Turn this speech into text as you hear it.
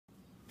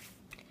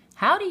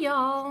Howdy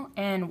y'all,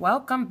 and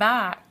welcome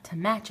back to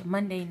Match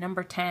Monday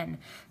number 10.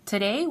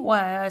 Today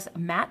was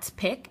Matt's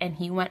pick, and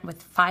he went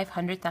with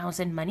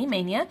 500,000 Money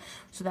Mania,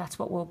 so that's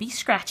what we'll be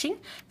scratching.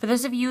 For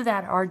those of you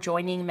that are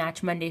joining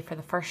Match Monday for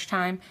the first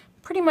time,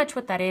 pretty much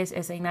what that is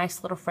a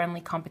nice little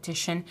friendly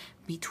competition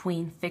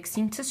between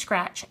Fixing to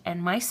Scratch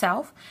and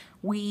myself.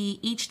 We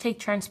each take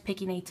turns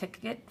picking a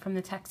ticket from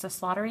the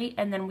Texas lottery,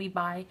 and then we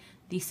buy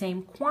the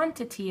same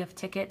quantity of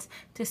tickets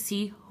to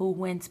see who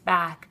wins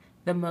back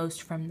the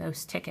most from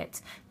those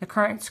tickets. The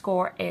current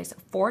score is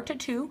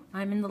 4-2.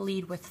 I'm in the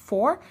lead with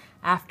 4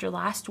 after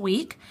last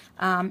week.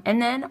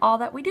 And then all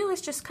that we do is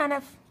just kind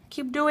of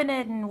keep doing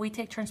it, and we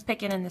take turns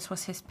picking, and this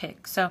was his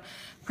pick. So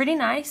pretty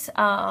nice.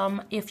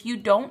 If you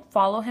don't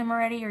follow him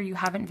already or you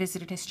haven't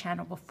visited his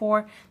channel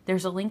before,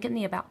 there's a link in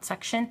the About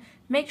section.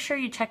 Make sure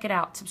you check it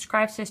out.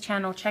 Subscribe to his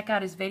channel, check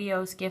out his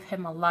videos, give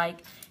him a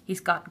like. He's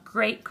got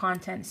great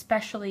content,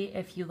 especially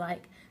if you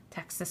like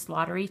Texas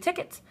lottery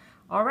tickets.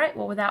 All right,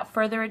 well, without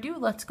further ado,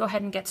 let's go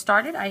ahead and get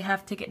started. I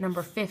have ticket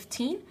number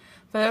 15.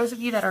 For those of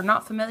you that are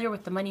not familiar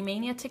with the Money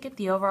Mania ticket,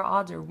 the overall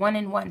odds are 1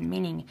 in 1,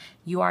 meaning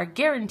you are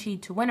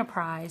guaranteed to win a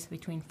prize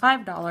between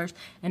 $5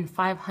 and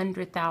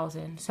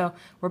 $500,000. So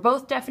we're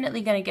both definitely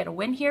going to get a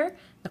win here.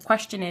 The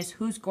question is,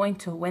 who's going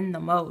to win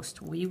the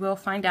most? We will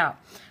find out.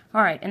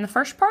 All right, in the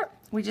first part,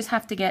 we just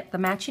have to get the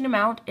matching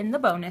amount in the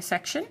bonus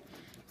section.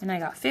 And I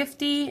got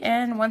 50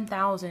 and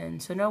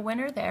 1,000, so no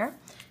winner there.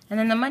 And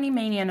then the Money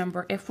Mania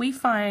number, if we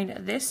find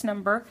this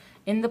number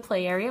in the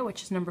play area,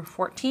 which is number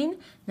 14,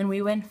 then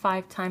we win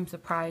 5 times the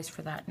prize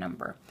for that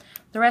number.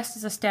 The rest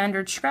is a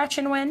standard scratch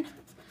and win: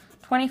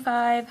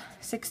 25,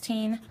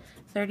 16,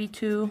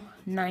 32,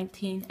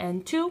 19,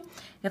 and 2.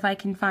 If I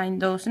can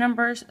find those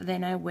numbers,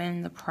 then I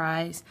win the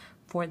prize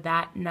for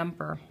that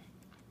number.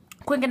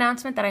 Quick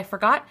announcement that I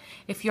forgot: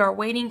 if you are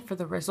waiting for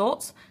the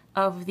results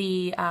of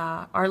the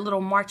our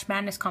little March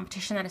Madness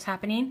competition that is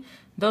happening,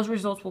 those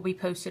results will be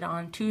posted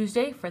on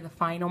Tuesday for the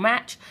final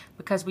match,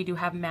 because we do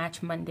have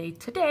Match Monday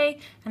today,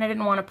 and I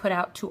didn't want to put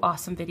out 2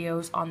 awesome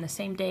videos on the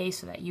same day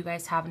so that you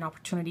guys have an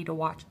opportunity to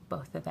watch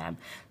both of them.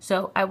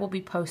 So I will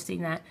be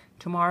posting that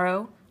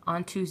tomorrow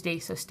on Tuesday,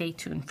 so stay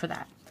tuned for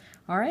that.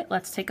 All right,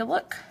 let's take a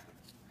look.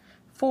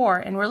 4,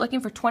 and we're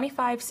looking for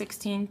 25,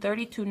 16,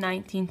 32,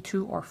 19,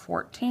 2, or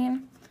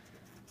 14.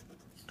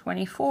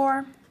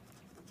 24,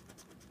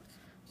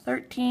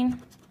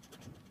 13,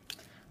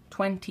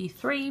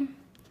 23,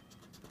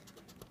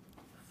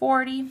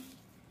 40,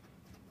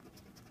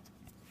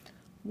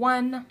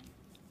 1,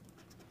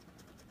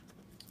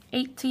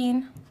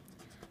 18.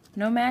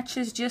 No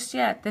matches just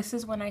yet. This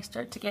is when I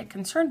start to get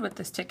concerned with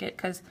this ticket,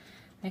 because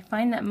I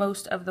find that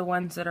most of the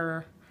ones that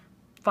are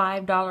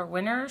 $5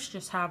 winners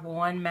just have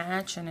 1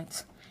 match, and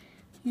it's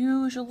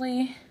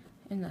usually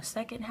in the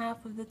second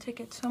half of the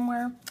ticket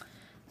somewhere.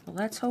 Well,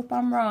 let's hope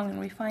I'm wrong and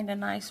we find a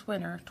nice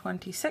winner.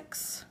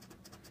 26,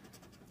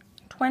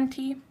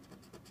 20,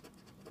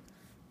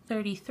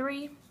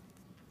 33,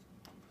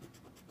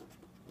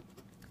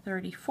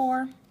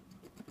 34,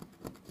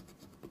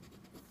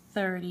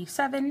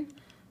 37.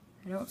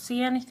 I don't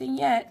see anything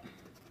yet.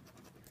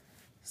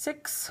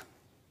 6.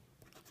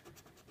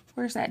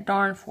 Where's that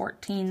darn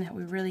 14 that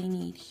we really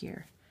need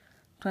here?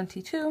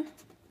 22,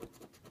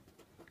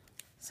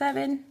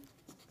 7,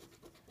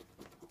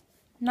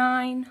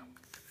 9,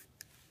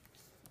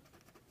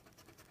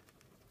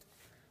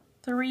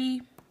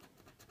 3,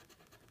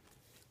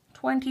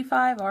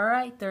 25. All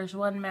right, there's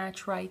 1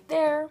 match right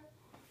there.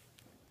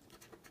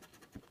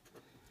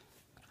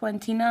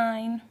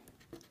 29,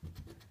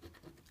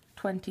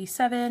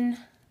 27,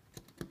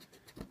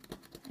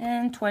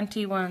 and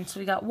 21. So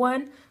we got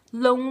 1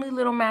 lonely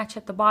little match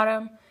at the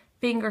bottom.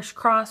 Fingers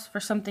crossed for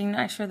something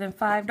nicer than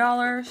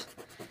 $5.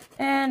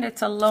 And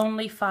it's a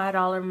lonely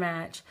 $5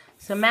 match.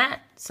 So Matt,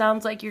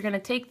 sounds like you're going to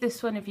take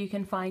this one. If you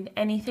can find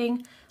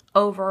anything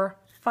over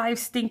 5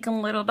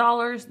 stinking little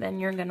dollars, then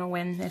you're going to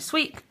win this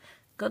week.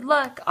 Good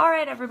luck. All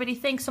right, everybody,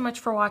 thanks so much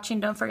for watching.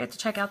 Don't forget to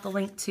check out the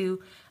link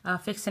to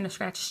Fixing to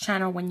Scratch's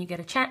channel when you get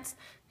a chance.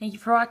 Thank you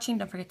for watching.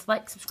 Don't forget to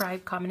like,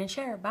 subscribe, comment, and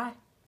share. Bye.